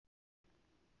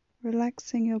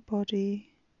relaxing your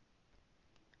body,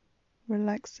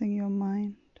 relaxing your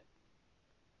mind,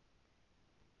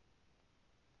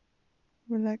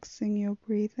 relaxing your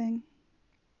breathing.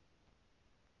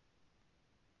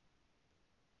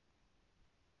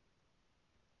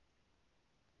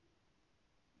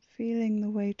 Feeling the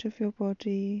weight of your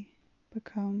body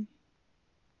become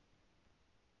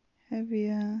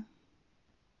heavier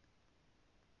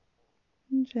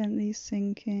and gently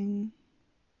sinking,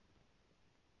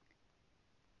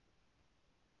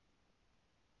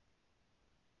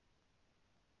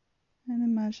 and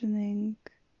imagining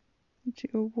that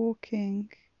you're walking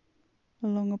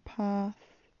along a path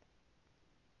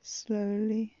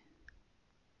slowly,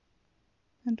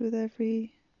 and with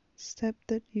every step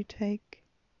that you take,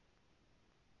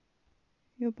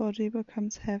 your body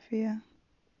becomes heavier.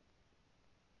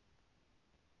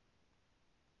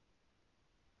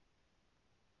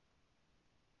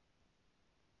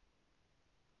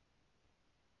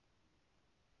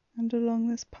 And along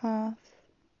this path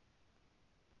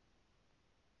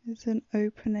is an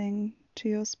opening to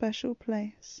your special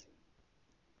place,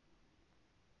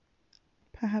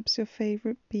 perhaps your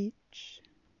favorite beach,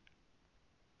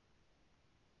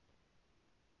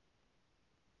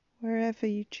 wherever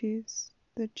you choose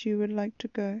that you would like to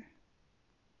go.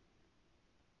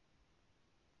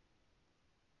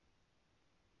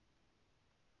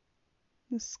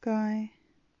 The sky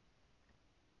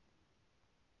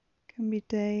can be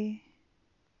day,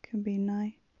 can be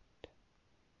night,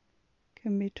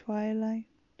 can be twilight.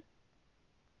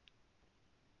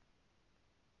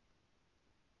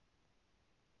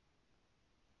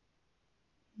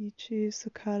 You choose the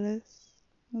colors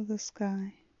of the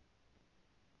sky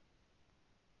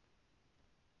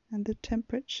and the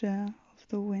temperature of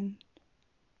the wind.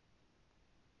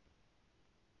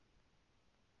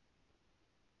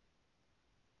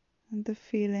 And the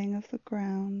feeling of the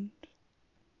ground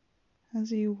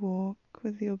as you walk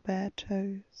with your bare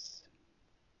toes.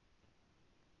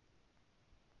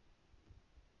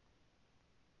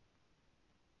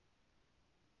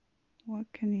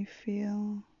 What can you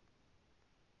feel?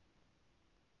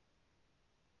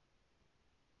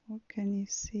 What can you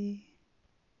see?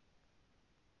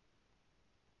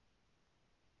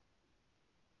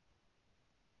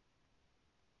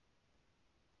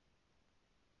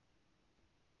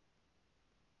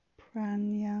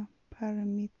 Prajna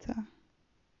Paramita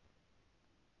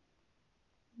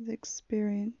is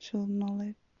experiential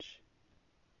knowledge,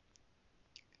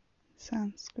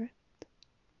 Sanskrit.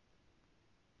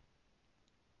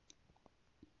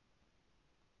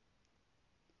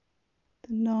 The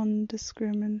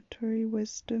non-discriminatory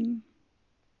wisdom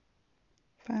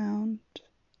found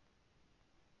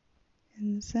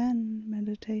in Zen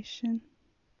meditation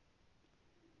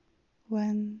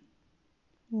when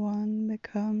one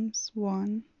becomes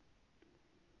one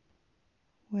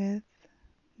with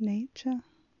nature,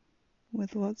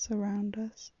 with what's around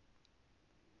us.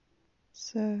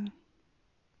 So,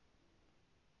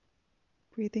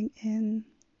 breathing in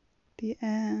the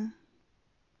air,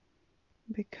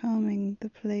 becoming the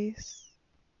place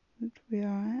that we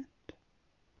are at,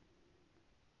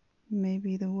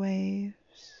 maybe the waves,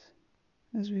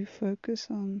 as we focus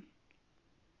on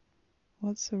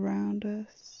what's around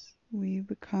us, we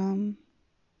become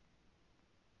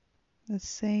the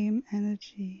same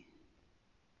energy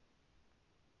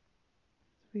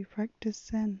as we practice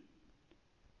Zen.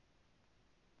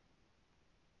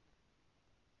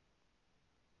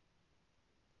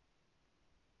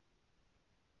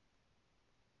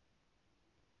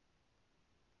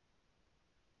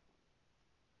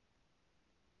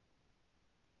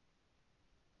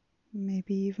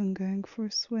 Maybe even going for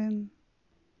a swim.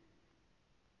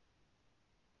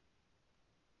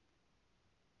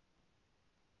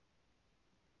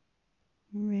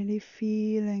 Really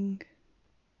feeling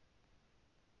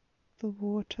the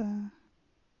water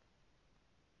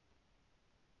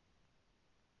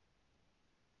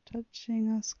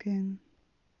touching our skin.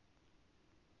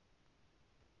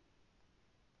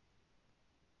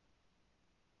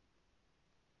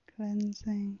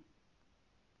 Cleansing.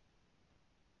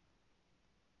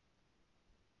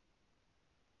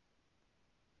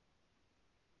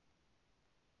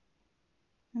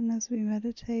 And as we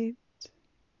meditate,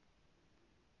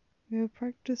 we are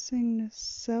practicing this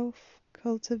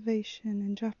self-cultivation.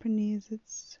 In Japanese,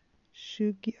 it's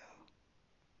shugyo.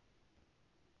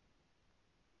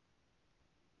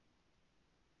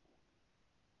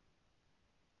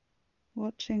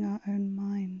 Watching our own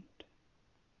mind.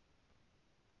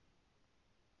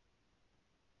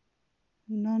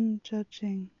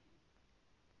 Non-judging.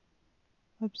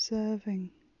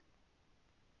 Observing.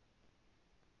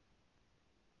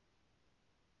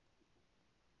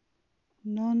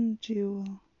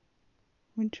 non-dual,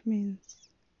 which means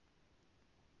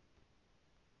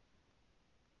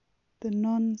the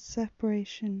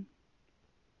non-separation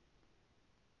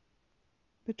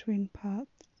between parts.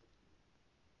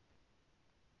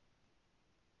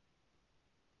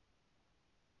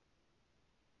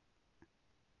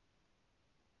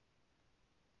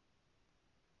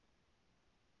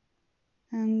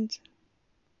 And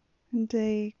when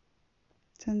day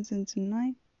turns into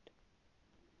night,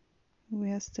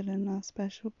 we are still in our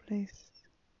special place.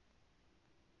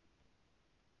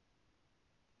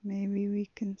 Maybe we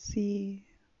can see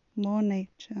more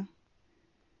nature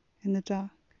in the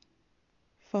dark,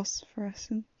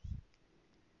 phosphorescent,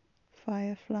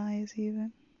 fireflies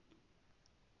even.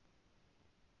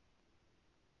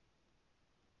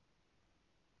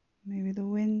 Maybe the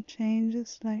wind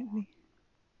changes slightly,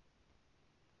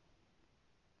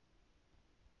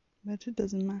 but it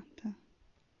doesn't matter.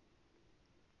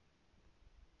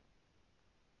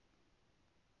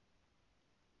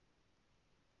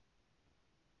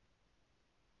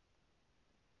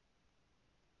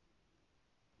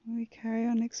 We carry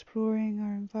on exploring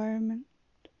our environment,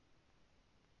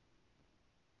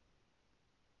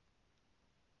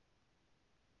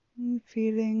 and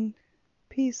feeling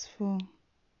peaceful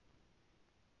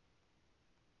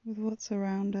with what's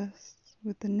around us,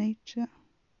 with the nature.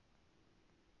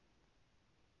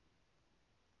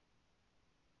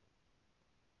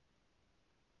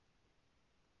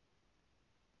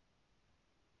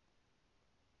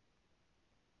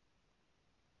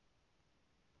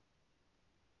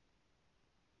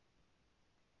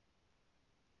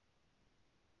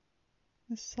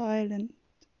 The silent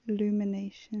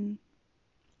illumination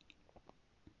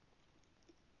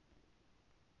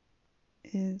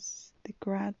is the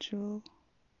gradual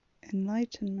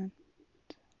enlightenment.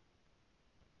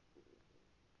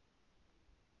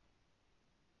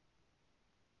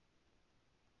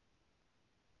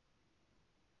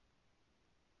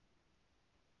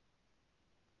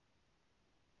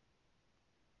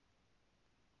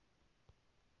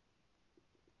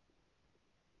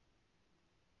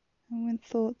 And when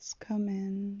thoughts come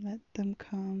in, let them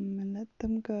come and let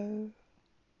them go,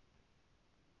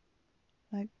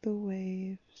 like the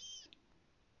waves.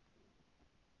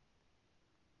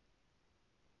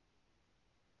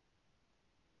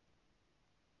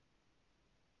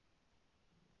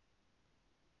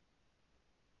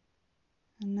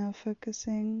 And now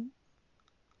focusing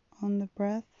on the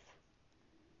breath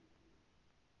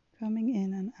coming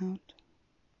in and out.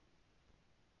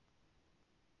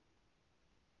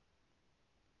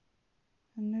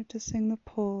 And noticing the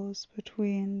pause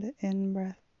between the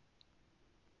in-breath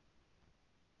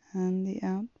and the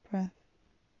out-breath.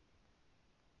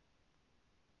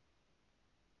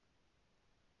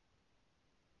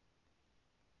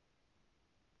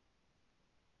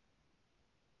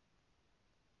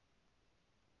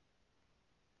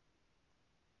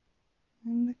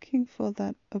 I'm looking for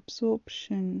that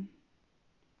absorption.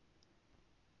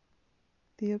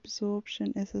 The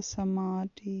absorption is a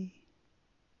samadhi,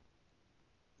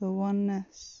 the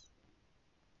oneness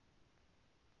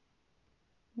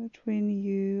between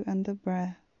you and the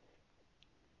breath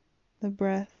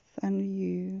and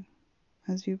you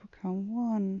as you become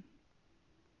one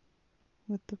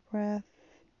with the breath.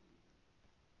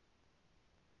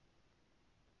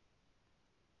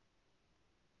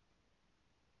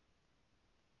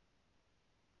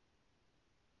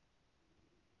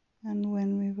 And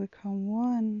when we become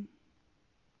one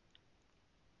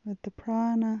with the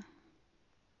prana,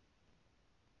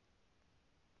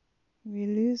 we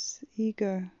lose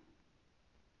ego.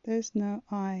 There is no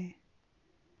I.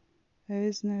 There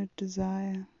is no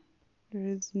desire. There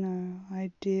is no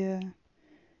idea,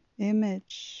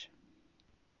 image.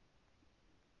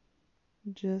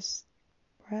 Just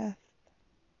breath.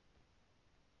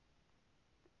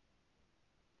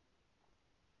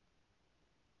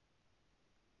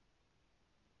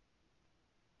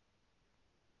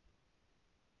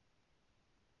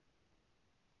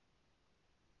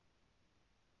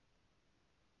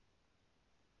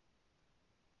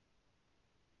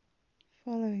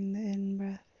 Following the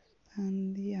in-breath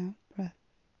and the out-breath.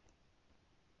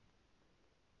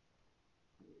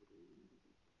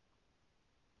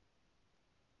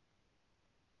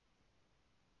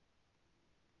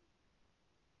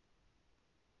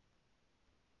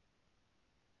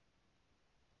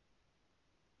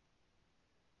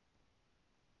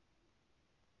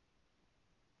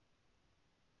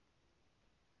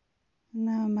 And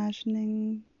now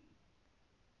imagining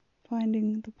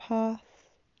finding the path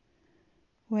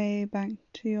way back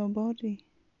to your body,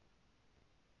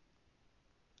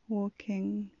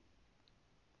 walking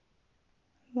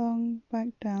along back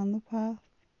down the path.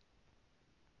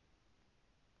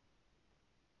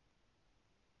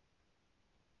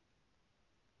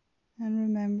 And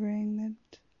remembering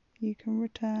that you can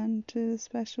return to the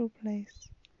special place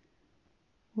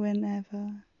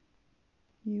whenever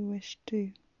you wish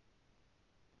to.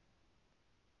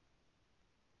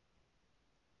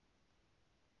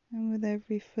 And with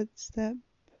every footstep,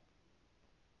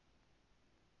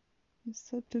 you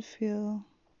start to feel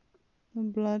the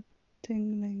blood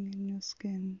tingling in your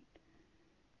skin,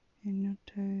 in your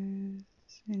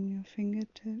toes, in your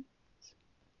fingertips.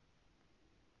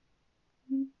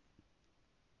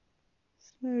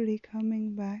 Slowly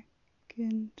coming back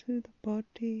into the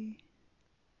body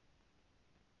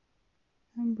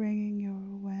and bringing your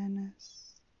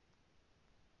awareness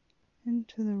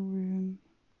into the room.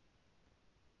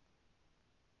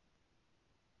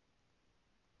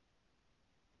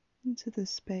 Into the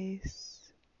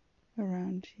space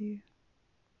around you.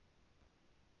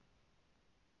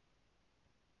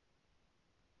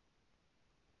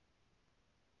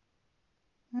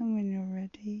 And when you're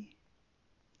ready,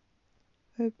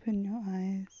 open your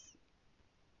eyes.